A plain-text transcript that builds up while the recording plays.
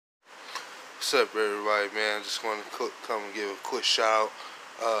What's up, everybody, man? Just want to come and give a quick shout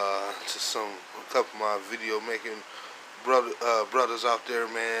out to a couple of my video making brothers out there,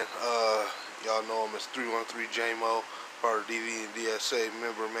 man. Y'all know him as 313 JMO, part of DV and DSA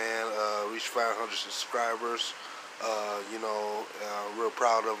member, man. Reached 500 subscribers. Real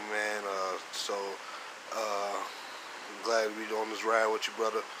proud of him, man. I'm glad to be on this ride with you,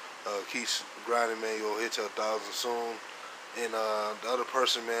 brother. Keep grinding, man. You'll hit to 1,000 soon. And the other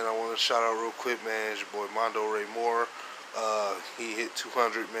person, man, I want to shout out real quick, man, is your boy Mondoeray. He hit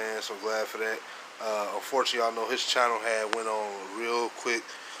 200, man, so I'm glad for that. Unfortunately, y'all know his channel had went on a real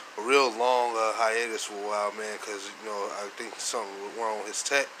long hiatus for a while, man, because, I think something was wrong with his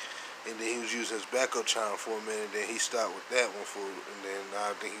tech. And then he was using his backup channel for a minute, then he stopped with that one and then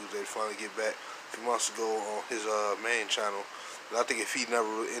I think he was able to finally get back a few months ago on his main channel. But I think if he never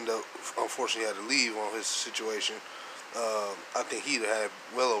end up, unfortunately, had to leave on his situation, I think he'd have had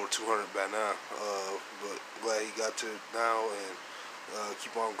well over 200 by now, but glad he got to it now, and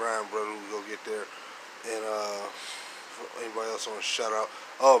keep on grinding, brother. We go get there. And for anybody else I want to shout out,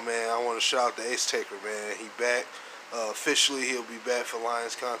 oh man, I want to shout out the Ace Taker, man. He back officially. He'll be back for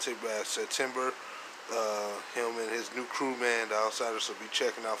Lions content by September. Him and his new crew, man, the Outsiders, will be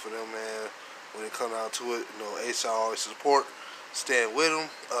checking out for them, man, when it comes out to it. Ace I always support, stand with him.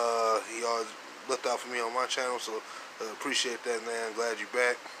 He always looked out for me on my channel, so appreciate that, man. Glad you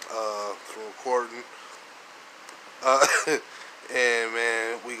back from recording. And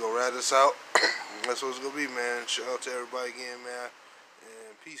man, we gonna ride this out. That's what it's gonna be, man. Shout out to everybody again, man.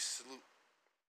 And peace, salute.